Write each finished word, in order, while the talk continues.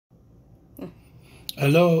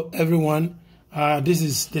Hello everyone, this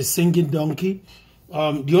is the singing donkey.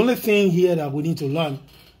 The only thing here that we need to learn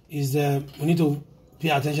is we need to pay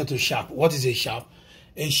attention to sharp. What is a sharp?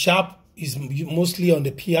 A sharp is mostly on the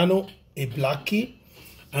piano, a black key,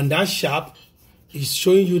 and that sharp is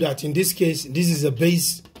showing you that in this case, this is a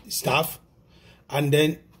bass staff, and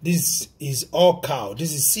then this is all cow.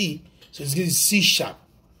 This is C, so this is C sharp.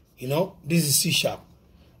 You know, this is C sharp,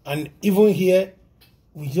 and even here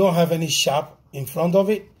we don't have any sharp in front of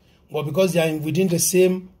it, but because they are within the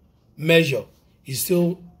same measure, it's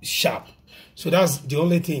still sharp. So that's the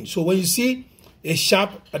only thing. So when you see a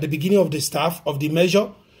sharp at the beginning of the staff of the measure,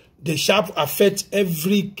 the sharp affects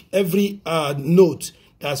every note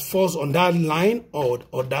that falls on that line or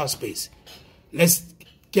that space. Let's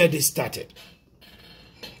get this started.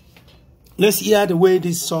 Let's hear the way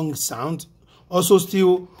this song sounds. Also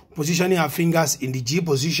still positioning our fingers in the G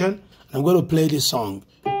position. I'm going to play this song.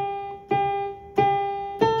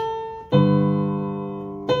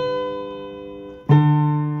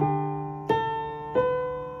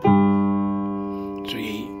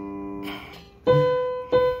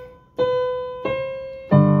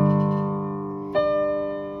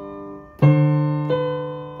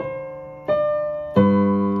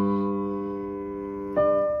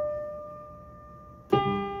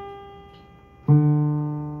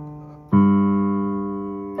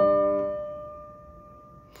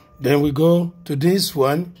 Then we go to this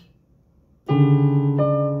one.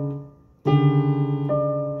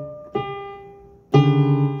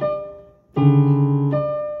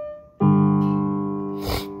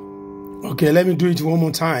 Okay, let me do it one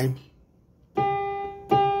more time.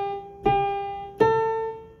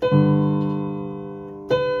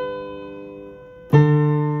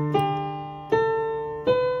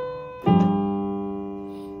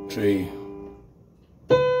 Three.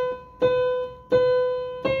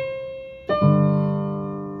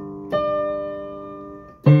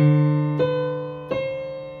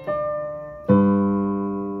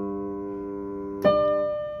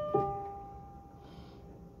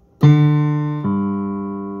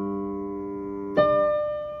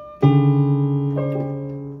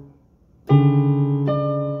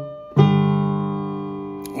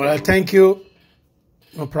 Well, thank you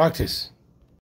for practice.